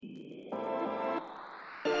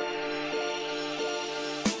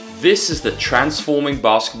This is the Transforming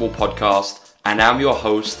Basketball Podcast, and I'm your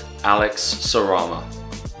host, Alex Sarama.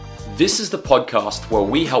 This is the podcast where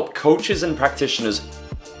we help coaches and practitioners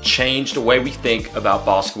change the way we think about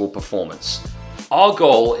basketball performance. Our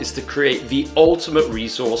goal is to create the ultimate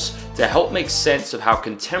resource to help make sense of how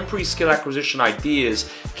contemporary skill acquisition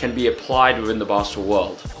ideas can be applied within the basketball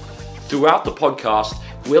world. Throughout the podcast,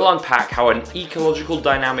 we'll unpack how an ecological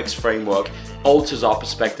dynamics framework alters our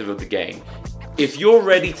perspective of the game. If you're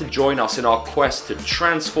ready to join us in our quest to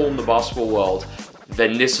transform the basketball world,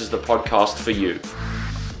 then this is the podcast for you.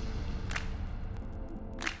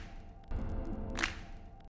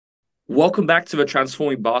 Welcome back to the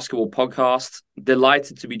Transforming Basketball Podcast.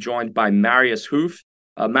 Delighted to be joined by Marius Huth.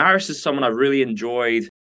 Marius is someone I really enjoyed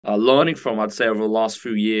learning from, I'd say, over the last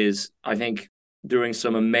few years. I think doing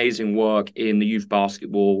some amazing work in the youth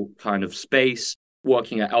basketball kind of space,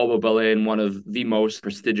 working at Alba, Berlin, one of the most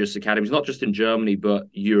prestigious academies, not just in Germany, but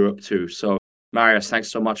Europe too. So, Marius,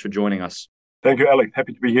 thanks so much for joining us. Thank you, Alex.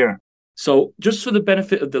 Happy to be here. So, just for the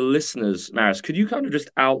benefit of the listeners, Marius, could you kind of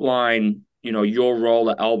just outline, your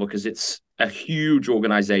role at Alba? Because it's a huge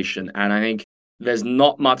organization, and I think there's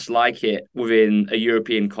not much like it within a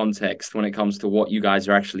European context when it comes to what you guys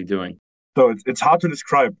are actually doing. So, it's hard to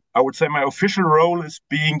describe. I would say my official role is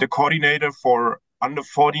being the coordinator for under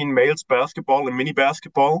 14 males basketball and mini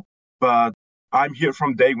basketball, but I'm here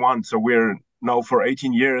from day one. So we're now for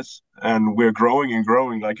 18 years and we're growing and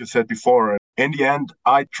growing, like you said before. In the end,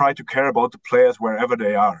 I try to care about the players wherever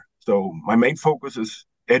they are. So my main focus is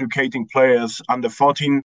educating players under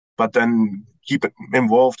 14, but then keep it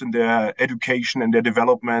involved in their education and their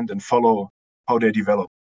development and follow how they develop.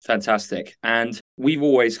 Fantastic. And we've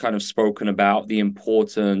always kind of spoken about the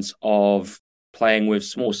importance of playing with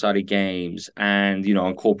small-sided games and,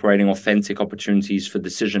 incorporating authentic opportunities for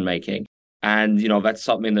decision-making. And, that's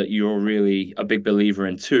something that you're really a big believer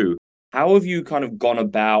in too. How have you kind of gone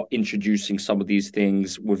about introducing some of these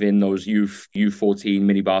things within those U14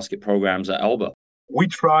 mini basket programs at Alba? We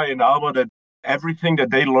try in Alba that everything that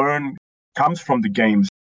they learn comes from the games.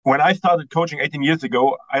 When I started coaching 18 years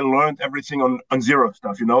ago, I learned everything on zero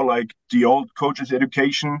stuff, like the old coach's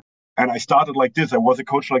education. And I started like this. I was a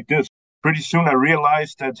coach like this. Pretty soon I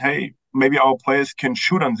realized that, hey, maybe our players can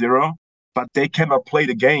shoot on zero, but they cannot play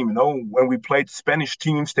the game. When we played Spanish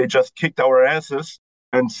teams, they just kicked our asses.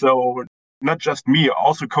 And so not just me,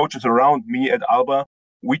 also coaches around me at Alba,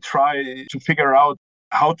 we try to figure out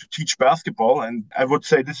how to teach basketball. And I would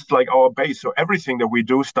say this is like our base. So everything that we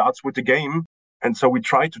do starts with the game. And so we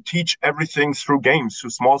try to teach everything through games,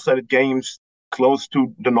 through small-sided games, close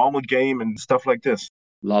to the normal game and stuff like this.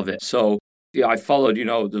 Love it. So yeah, I followed,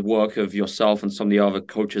 the work of yourself and some of the other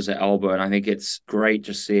coaches at Alba, and I think it's great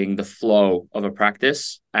just seeing the flow of a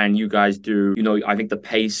practice. And you guys do, I think the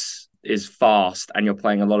pace is fast and you're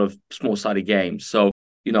playing a lot of small-sided games. So,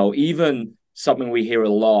 even something we hear a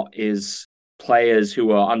lot is players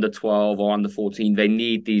who are under 12 or under 14, they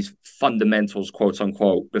need these fundamentals, quote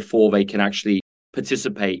unquote, before they can actually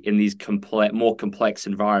participate in these more complex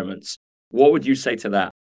environments. What would you say to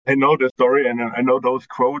that? I know the story and I know those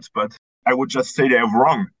quotes, but I would just say they're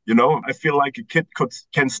wrong. I feel like a kid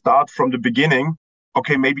can start from the beginning.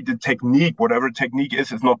 Okay, maybe the technique, whatever technique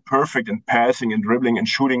is not perfect in passing and dribbling and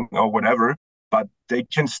shooting or whatever, but they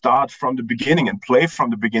can start from the beginning and play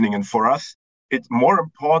from the beginning. And for us, it's more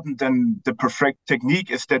important than the perfect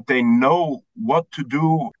technique is that they know what to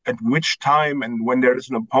do at which time and when there is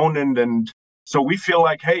an opponent. And so we feel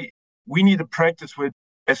like, hey, we need to practice with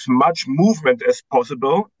as much movement as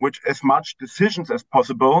possible, with as much decisions as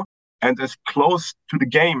possible, and as close to the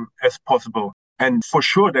game as possible. And for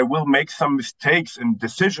sure, they will make some mistakes in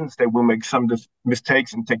decisions. They will make some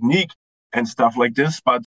mistakes in technique and stuff like this.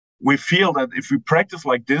 But we feel that if we practice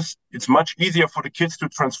like this, it's much easier for the kids to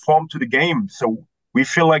transform to the game. So we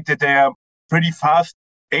feel like that they are pretty fast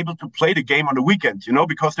able to play the game on the weekend,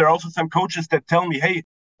 because there are also some coaches that tell me, hey,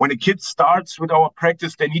 when a kid starts with our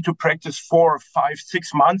practice, they need to practice 4, 5,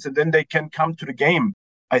 6 months, and then they can come to the game.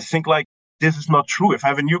 I think this is not true. If I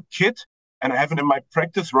have a new kid and I have it in my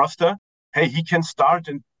practice roster, hey, he can start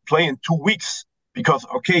and play in 2 weeks because,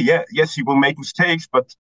 yes, he will make mistakes,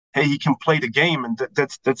 but hey, he can play the game. And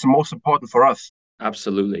that's the most important for us.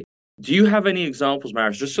 Absolutely. Do you have any examples,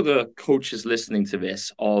 Marius, just so the coaches listening to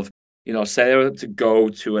this of, say they were to go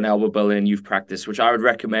to an Alba Berlin youth practice, which I would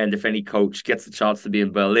recommend if any coach gets the chance to be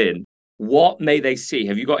in Berlin, what may they see?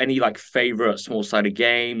 Have you got any favorite small-sided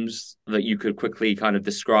games that you could quickly kind of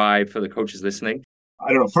describe for the coaches listening? I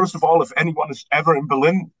don't know. First of all, if anyone is ever in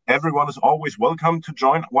Berlin, everyone is always welcome to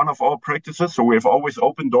join one of our practices. So we have always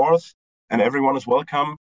open doors and everyone is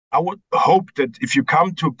welcome. I would hope that if you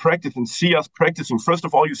come to practice and see us practicing, first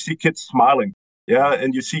of all, you see kids smiling. Yeah.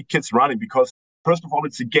 And you see kids running because, first of all,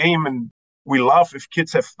 it's a game and we love if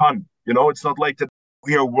kids have fun. It's not like that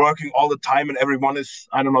we are working all the time and everyone is,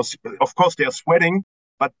 I don't know, of course they are sweating,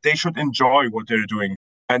 but they should enjoy what they're doing.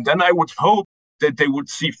 And then I would hope that they would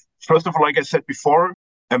see, first of all, like I said before,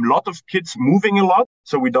 a lot of kids moving a lot.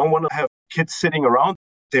 So we don't want to have kids sitting around.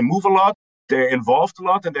 They move a lot, they're involved a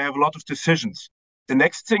lot, and they have a lot of decisions. The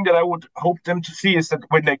next thing that I would hope them to see is that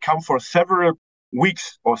when they come for several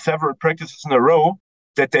weeks or several practices in a row,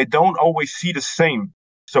 that they don't always see the same.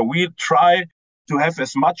 So we try to have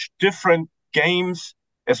as much different games,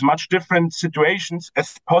 as much different situations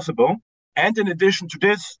as possible. And in addition to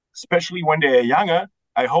this, especially when they are younger,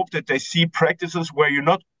 I hope that they see practices where you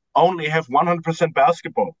not only have 100%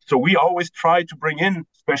 basketball. So we always try to bring in,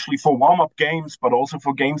 especially for warm-up games, but also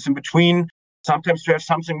for games in between, sometimes to have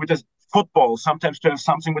something with a football, sometimes to have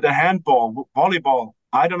something with a handball, volleyball,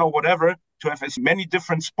 I don't know, whatever, to have as many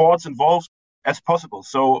different sports involved as possible.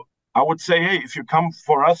 So I would say, hey, if you come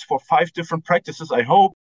for us for 5 different practices, I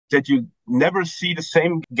hope that you never see the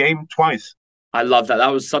same game twice. I love that.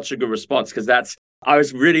 That was such a good response because I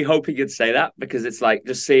was really hoping you'd say that because it's like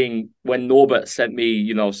just seeing when Norbert sent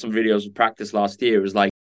me, some videos of practice last year, it was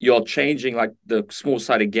like you're changing like the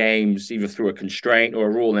small-sided games either through a constraint or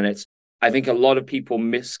a rule. And I think a lot of people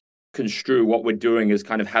misconstrue what we're doing as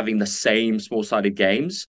kind of having the same small-sided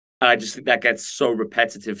games. And I just think that gets so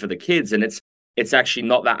repetitive for the kids. And it's actually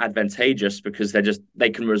not that advantageous because they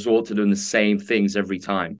can resort to doing the same things every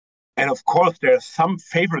time. And of course, there are some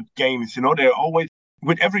favorite games, they're always,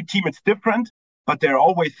 with every team, it's different, but there are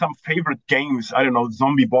always some favorite games. I don't know,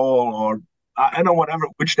 zombie ball or I don't know, whatever,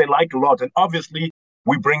 which they like a lot. And obviously,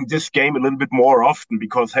 we bring this game a little bit more often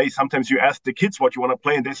because, hey, sometimes you ask the kids what you want to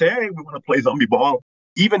play and they say, hey, we want to play zombie ball.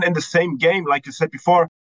 Even in the same game, like you said before,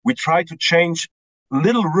 we try to change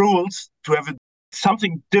little rules to have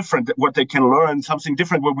something different, what they can learn, something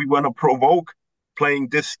different where we want to provoke playing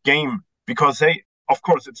this game. Because, hey, of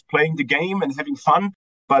course, it's playing the game and having fun.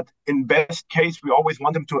 But in best case, we always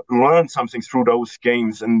want them to learn something through those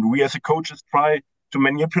games. And we as a coaches try to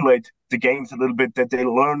manipulate the games a little bit that they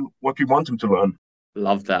learn what we want them to learn.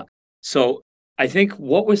 Love that. So I think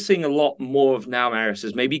what we're seeing a lot more of now, Marius,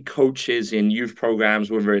 is maybe coaches in youth programs,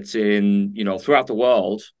 whether it's in, throughout the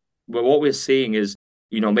world, but what we're seeing is,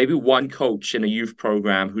 maybe one coach in a youth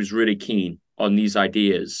program who's really keen on these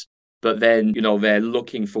ideas, but then, they're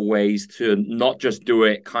looking for ways to not just do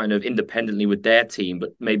it kind of independently with their team, but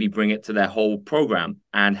maybe bring it to their whole program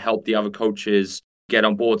and help the other coaches get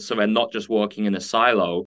on board. So they're not just working in a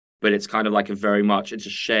silo, but it's kind of like it's a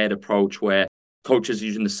shared approach where coaches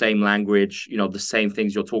using the same language, the same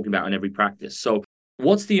things you're talking about in every practice. So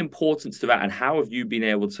what's the importance to that and how have you been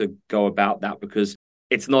able to go about that? Because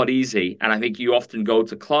it's not easy. And I think you often go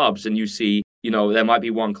to clubs and you see, there might be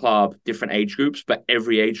one club, different age groups, but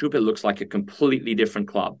every age group, it looks like a completely different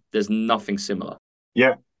club. There's nothing similar.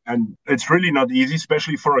 Yeah. And it's really not easy,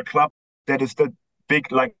 especially for a club that is that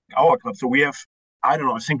big like our club. So we have, I don't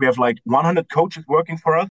know, I think we have like 100 coaches working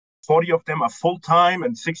for us. 40 of them are full-time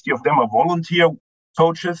and 60 of them are volunteer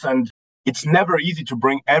coaches. And it's never easy to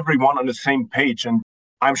bring everyone on the same page. And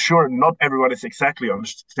I'm sure not everyone is exactly on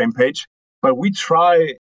the same page, but we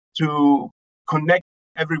try to connect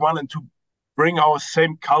everyone and to bring our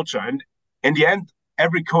same culture. And in the end,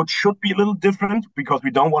 every coach should be a little different because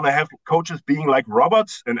we don't want to have coaches being like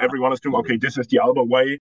robots and everyone is doing, okay, this is the Alba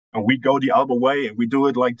way and we go the Alba way and we do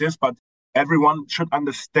it like this. But everyone should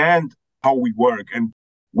understand how we work. And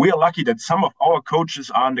we are lucky that some of our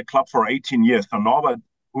coaches are in the club for 18 years. So Norbert,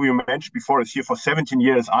 who you mentioned before, is here for 17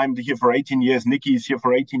 years. I'm here for 18 years. Nikki is here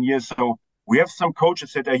for 18 years. So we have some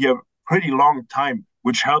coaches that are here pretty long time,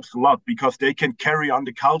 which helps a lot because they can carry on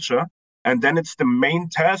the culture. And then it's the main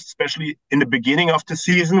task, especially in the beginning of the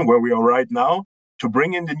season where we are right now, to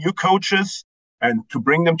bring in the new coaches and to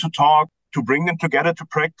bring them to talk, to bring them together to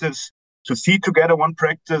practice, to see together one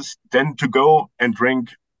practice, then to go and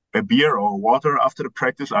drink a beer or water after the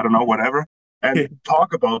practice, I don't know, whatever, and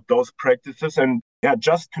talk about those practices and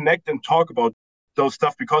just connect and talk about those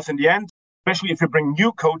stuff. Because in the end, especially if you bring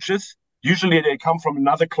new coaches, usually they come from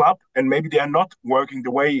another club and maybe they are not working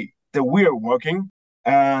the way that we are working,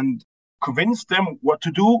 and convince them what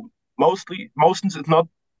to do. Mostly it's not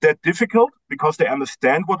that difficult because they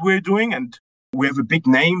understand what we're doing and we have a big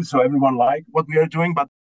name, so everyone likes what we are doing. But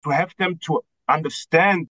to have them to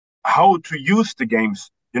understand how to use the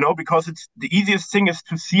games, because it's the easiest thing is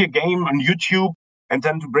to see a game on YouTube and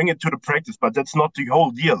then to bring it to the practice, but that's not the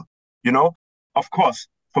whole deal. Of course,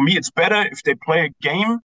 for me, it's better if they play a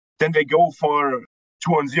game than they go for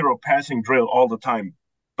 2-on-0 passing drill all the time.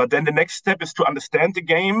 But then the next step is to understand the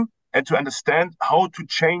game and to understand how to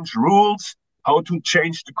change rules, how to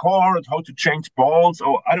change the court, how to change balls,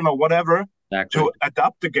 or I don't know, whatever, Exactly. to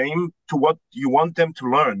adapt the game to what you want them to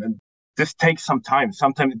learn. And this takes some time.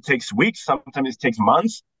 Sometimes it takes weeks, sometimes it takes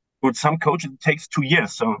months. With some coaches, it takes 2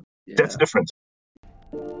 years. So that's different.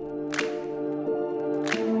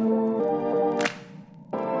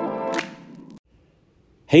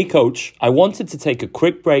 Hey coach, I wanted to take a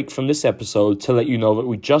quick break from this episode to let you know that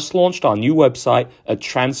we just launched our new website at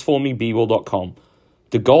transformingbball.com.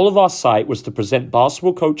 The goal of our site was to present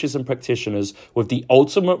basketball coaches and practitioners with the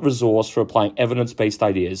ultimate resource for applying evidence-based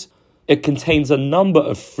ideas. It contains a number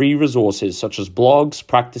of free resources such as blogs,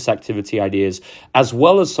 practice activity ideas, as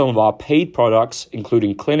well as some of our paid products,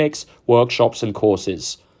 including clinics, workshops, and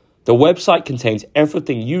courses. The website contains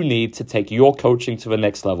everything you need to take your coaching to the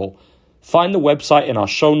next level. Find the website in our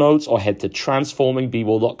show notes or head to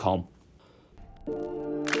transformingbball.com.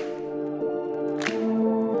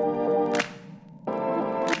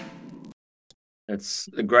 It's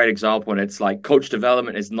a great example, and it's like coach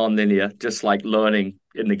development is non-linear, just like learning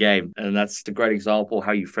in the game. And that's the great example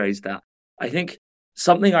how you phrase that. I think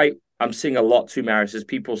something I'm seeing a lot too, Marius, is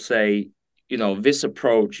people say, this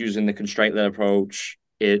approach using the constraint-led approach,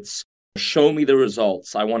 it's show me the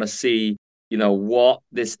results. I want to see what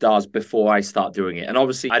this does before I start doing it. And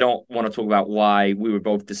obviously, I don't want to talk about why we would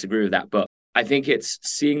both disagree with that, but I think it's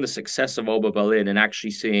seeing the success of Alba Berlin and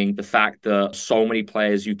actually seeing the fact that so many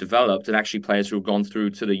players you've developed and actually players who have gone through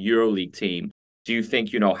to the EuroLeague team. Do you think,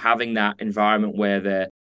 having that environment where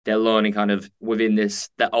they're learning kind of within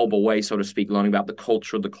the Alba way, so to speak, learning about the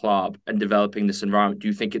culture of the club and developing this environment, do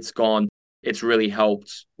you think it's really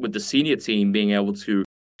helped with the senior team being able to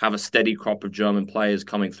have a steady crop of German players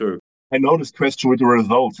coming through? I know this question with the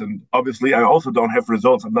results, and obviously I also don't have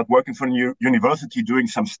results. I'm not working for a university doing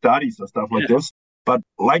some studies or stuff like this. But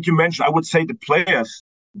like you mentioned, I would say the players,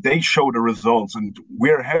 they show the results, and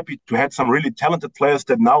we're happy to have some really talented players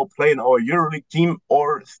that now play in our EuroLeague team,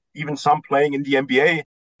 or even some playing in the NBA,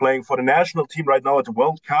 playing for the national team right now at the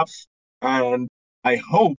World Cups. And I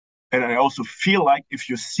hope, and I also feel like if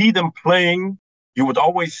you see them playing, you would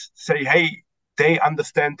always say, hey, they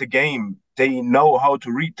understand the game. They know how to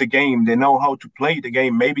read the game. They know how to play the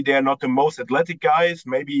game. Maybe they're not the most athletic guys.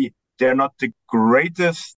 Maybe they're not the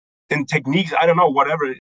greatest in techniques. I don't know, whatever.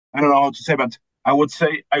 I don't know how to say, but I would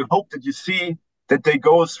say, I hope that you see that they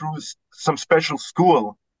go through some special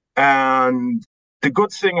school. And the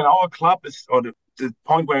good thing in our club is, or the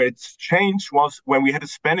point where it's changed was when we had a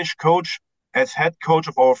Spanish coach as head coach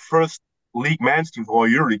of our first league men's team, or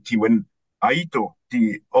EuroLeague team, when Aito,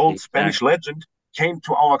 the old Spanish legend, came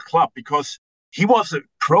to our club, because he was a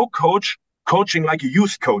pro coach coaching like a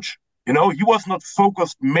youth coach. He was not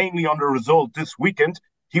focused mainly on the result this weekend.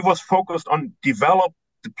 He was focused on develop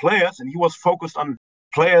the players, and he was focused on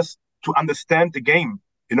players to understand the game.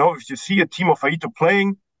 If you see a team of Aito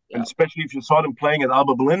playing, and especially if you saw them playing at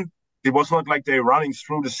Alba Berlin, it was not like they're running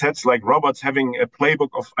through the sets like Roberts having a playbook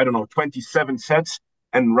of, 27 sets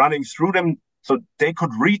and running through them. So they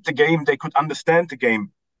could read the game, they could understand the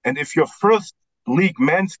game. And if your first league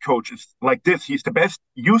men's coach is like this, he's the best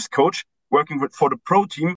youth coach working for the pro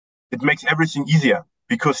team, it makes everything easier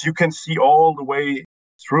because you can see all the way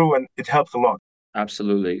through, and it helps a lot.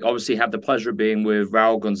 Absolutely. Obviously, have the pleasure of being with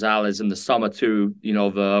Raul Gonzalez in the summer too,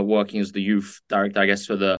 the working as the youth director, I guess,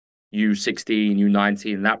 for the U16,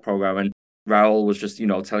 U19, and that program. And Raul was just,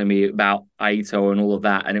 telling me about Aito and all of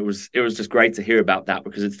that. And it was just great to hear about that,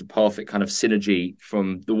 because it's the perfect kind of synergy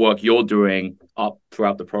from the work you're doing up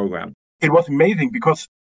throughout the program. It was amazing because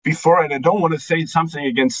before, and I don't want to say something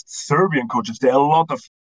against Serbian coaches, there are a lot of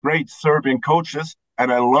great Serbian coaches,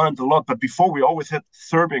 and I learned a lot. But before, we always had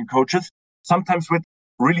Serbian coaches, sometimes with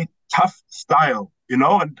really tough style, and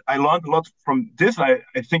I learned a lot from this. I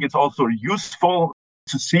think it's also useful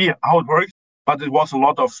to see how it works, but it was a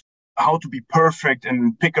lot of how to be perfect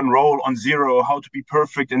and pick and roll on zero, how to be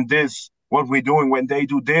perfect in this, what we're doing when they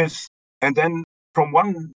do this. And then from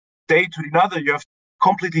one day to another, you have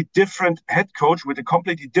completely different head coach with a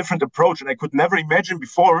completely different approach. And I could never imagine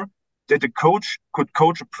before that a coach could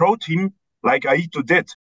coach a pro team like Aito did.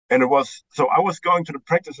 And so I was going to the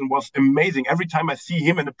practice and was amazing. Every time I see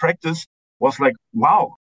him in the practice was like,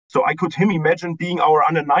 wow. So I could imagine being our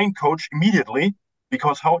under-9 coach immediately,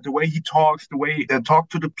 because the way he talks, the way he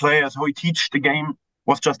talked to the players, how he teaches the game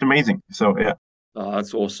was just amazing. So, yeah. Oh,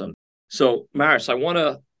 that's awesome. So, Marius, I want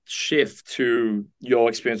to shift to your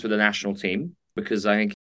experience with the national team, because I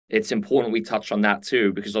think it's important we touch on that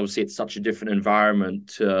too, because obviously it's such a different environment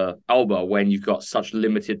to Alba when you've got such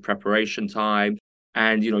limited preparation time.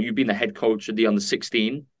 And, you've been the head coach of the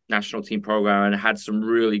under-16 national team program and had some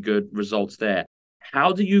really good results there.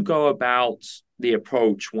 How do you go about the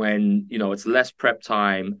approach when, it's less prep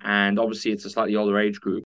time and obviously it's a slightly older age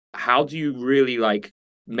group? How do you really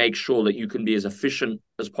make sure that you can be as efficient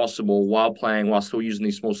as possible while still using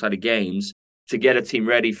these small-sided games to get a team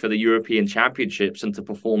ready for the European Championships and to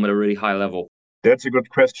perform at a really high level? That's a good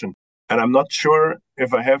question. And I'm not sure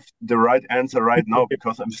if I have the right answer right now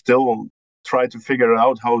because I'm still trying to figure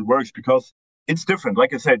out how it works because it's different.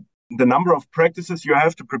 Like I said, the number of practices you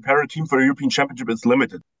have to prepare a team for a European Championship is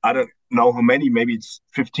limited. I don't know how many, maybe it's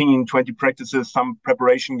 15, 20 practices, some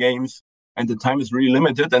preparation games, and the time is really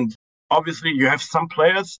limited. And obviously you have some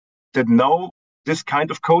players that know this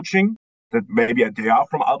kind of coaching, that maybe they are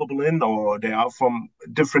from Alba Berlin or they are from a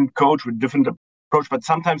different coach with different approach, but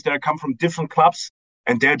sometimes they come from different clubs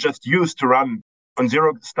and they're just used to run on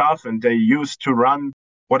zero stuff and they used to run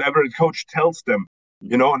whatever the coach tells them.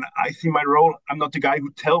 And I see my role. I'm not the guy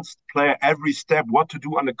who tells the player every step what to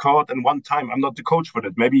do on the court and one time. I'm not the coach for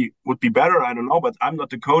that. Maybe it would be better. I don't know, but I'm not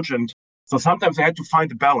the coach. And so sometimes I had to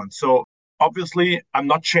find a balance. So obviously I'm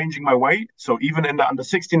not changing my way. So even in the under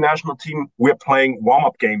 16 national team, we're playing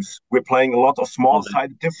warm-up games. We're playing a lot of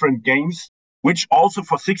small-sided different games, which also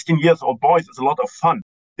for 16 years old boys is a lot of fun.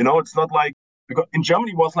 It's not like, because in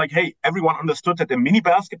Germany it was like, hey, everyone understood that in mini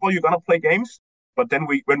basketball, you're going to play games. But then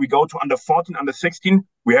when we go to under 14, under 16,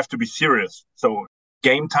 we have to be serious. So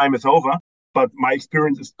game time is over. But my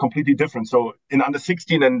experience is completely different. So in under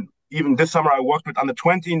 16 and even this summer, I worked with under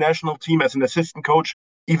 20 national team as an assistant coach.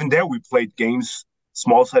 Even there, we played games,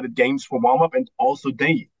 small-sided games for warm-up, and also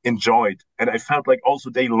they enjoyed. And I felt like also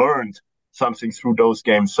they learned something through those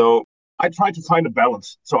games. So I tried to find a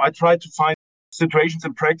balance. So I tried to find situations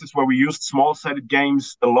in practice where we used small-sided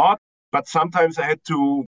games a lot, but sometimes I had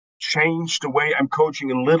to change the way I'm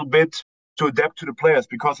coaching a little bit to adapt to the players,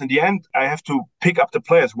 because in the end, I have to pick up the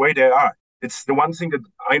players where they are. It's the one thing that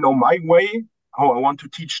I know my way, how I want to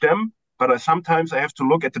teach them, but sometimes I have to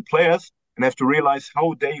look at the players and have to realize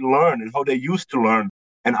how they learn and how they used to learn.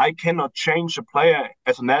 And I cannot change a player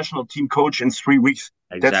as a national team coach in 3 weeks.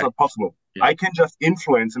 Exactly. That's not possible. Yeah. I can just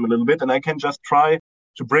influence him a little bit and I can just try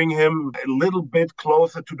to bring him a little bit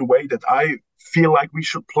closer to the way that I feel like we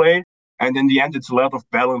should play. And in the end, it's a lot of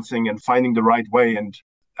balancing and finding the right way. And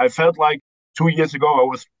I felt like 2 years ago, I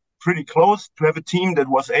was pretty close to have a team that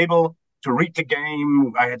was able to read the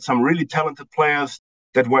game. I had some really talented players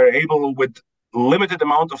that were able, with limited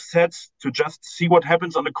amount of sets, to just see what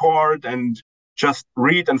happens on the court and just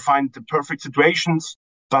read and find the perfect situations.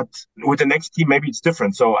 But with the next team, maybe it's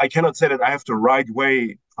different. So I cannot say that I have the right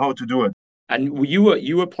way how to do it. And you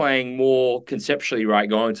were playing more conceptually, right?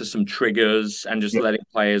 Going to some triggers and just letting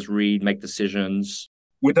players read, make decisions.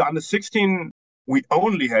 With the under 16, we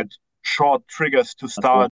only had short triggers to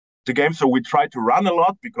start the game. So we tried to run a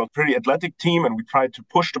lot because pretty athletic team, and we tried to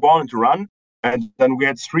push the ball and to run. And then we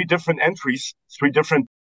had 3 different entries, 3 different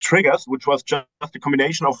triggers, which was just a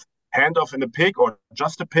combination of handoff and a pick or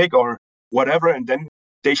just a pick or whatever. And then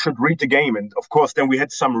they should read the game. And of course, then we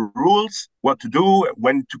had some rules, what to do,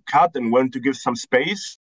 when to cut and when to give some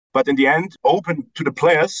space. But in the end, open to the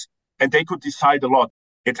players, and they could decide a lot.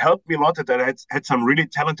 It helped me a lot that I had some really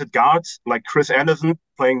talented guards, like Chris Anderson,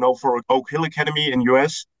 playing now for Oak Hill Academy in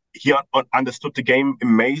US. He understood the game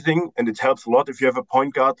amazing, and it helps a lot if you have a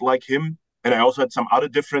point guard like him. And I also had some other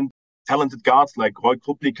different talented guards like Roy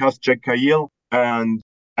Krupnikas, Jack Cahill, and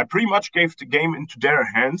I pretty much gave the game into their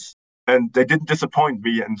hands. And they didn't disappoint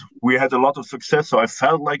me, and we had a lot of success. So I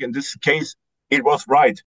felt like in this case, it was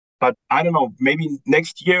right. But I don't know, maybe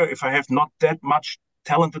next year, if I have not that much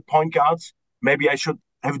talented point guards, maybe I should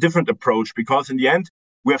have a different approach. Because in the end,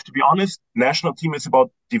 we have to be honest, national team is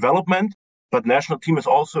about development, but national team is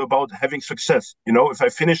also about having success. If I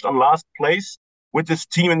finished on last place with this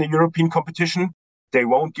team in the European competition, they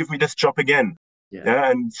won't give me this job again. Yeah.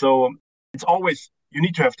 And so it's always, you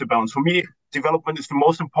need to have the balance. For me, development is the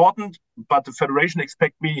most important, but the federation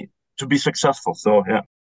expect me to be successful. So yeah,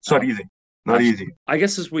 it's not easy. Not easy. I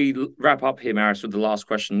guess as we wrap up here, Marius, with the last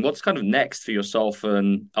question, what's kind of next for yourself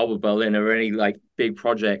and Alba Berlin? Are there any big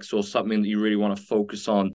projects or something that you really want to focus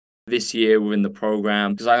on this year within the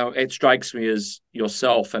program? Because I know it strikes me as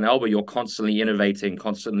yourself and Alba, you're constantly innovating,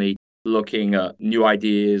 constantly looking at new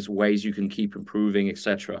ideas, ways you can keep improving,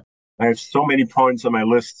 etc. I have so many points on my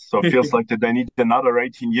list, so it feels like that I need another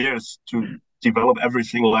 18 years to develop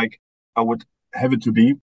everything like I would have it to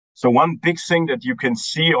be. So one big thing that you can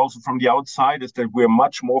see also from the outside is that we're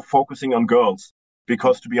much more focusing on girls.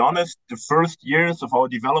 Because to be honest, the first years of our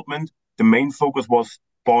development, the main focus was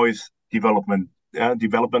boys development.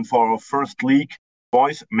 Development for our first league,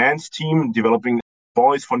 boys, men's team, developing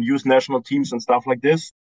boys for youth national teams and stuff like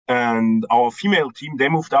this. And our female team, they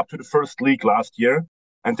moved up to the first league last year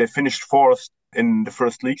and they finished fourth in the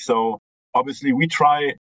first league. So obviously we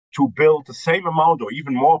try to build the same amount or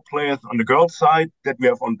even more players on the girls' side that we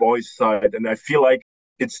have on boys' side. And I feel like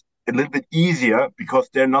it's a little bit easier because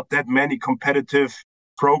there are not that many competitive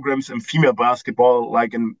programs in female basketball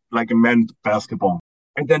like in men's basketball.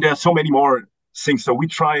 And then there are so many more things. So we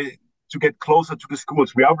try to get closer to the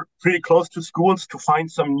schools. We are pretty close to schools to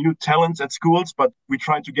find some new talents at schools, but we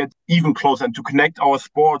try to get even closer and to connect our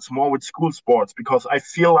sports more with school sports because I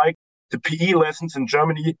feel like the PE lessons in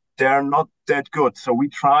Germany, they're not that good. So we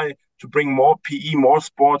try to bring more PE, more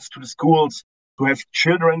sports to the schools, to have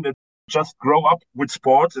children that just grow up with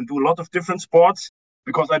sports and do a lot of different sports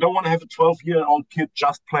because I don't want to have a 12-year-old kid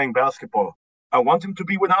just playing basketball. I want him to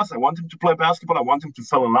be with us. I want him to play basketball. I want him to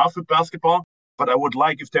fall in love with basketball. But I would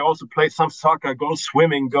like if they also play some soccer, go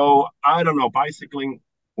swimming, go, I don't know, bicycling,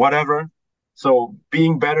 whatever. So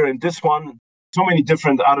being better in this one, so many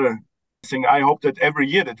different other things. I hope that every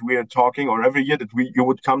year that we are talking or every year that you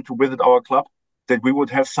would come to visit our club, that we would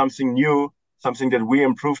have something new, something that we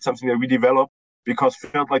improved, something that we developed, because it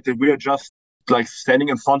felt like that we are just like standing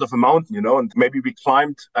in front of a mountain, and maybe we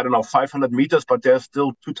climbed, 500 meters, but there's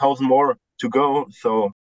still 2,000 more to go.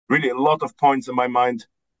 So really a lot of points in my mind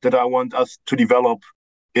that I want us to develop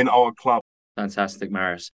in our club. Fantastic,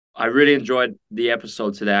 Marius. I really enjoyed the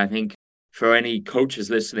episode today. I think for any coaches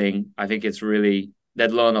listening, I think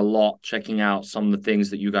they'd learn a lot checking out some of the things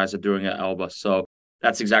that you guys are doing at Alba. So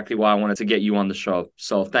that's exactly why I wanted to get you on the show.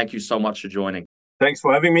 So thank you so much for joining. Thanks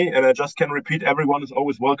for having me. And I just can repeat, everyone is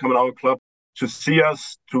always welcome in our club to see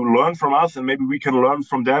us, to learn from us, and maybe we can learn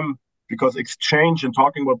from them, because exchange and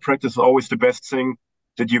talking about practice is always the best thing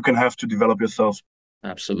that you can have to develop yourself.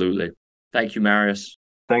 Absolutely. Thank you, Marius.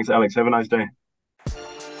 Thanks, Alex. Have a nice day.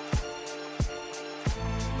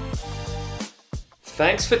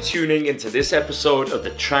 Thanks for tuning into this episode of the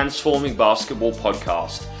Transforming Basketball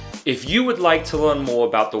podcast. If you would like to learn more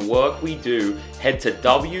about the work we do, head to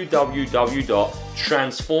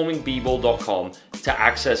www.transformingbball.com to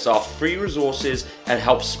access our free resources and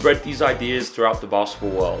help spread these ideas throughout the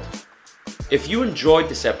basketball world. If you enjoyed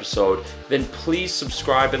this episode, then please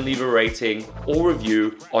subscribe and leave a rating or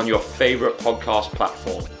review on your favorite podcast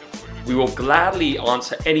platform. We will gladly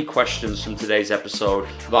answer any questions from today's episode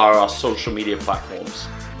via our social media platforms.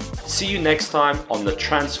 See you next time on the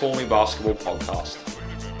Transforming Basketball podcast.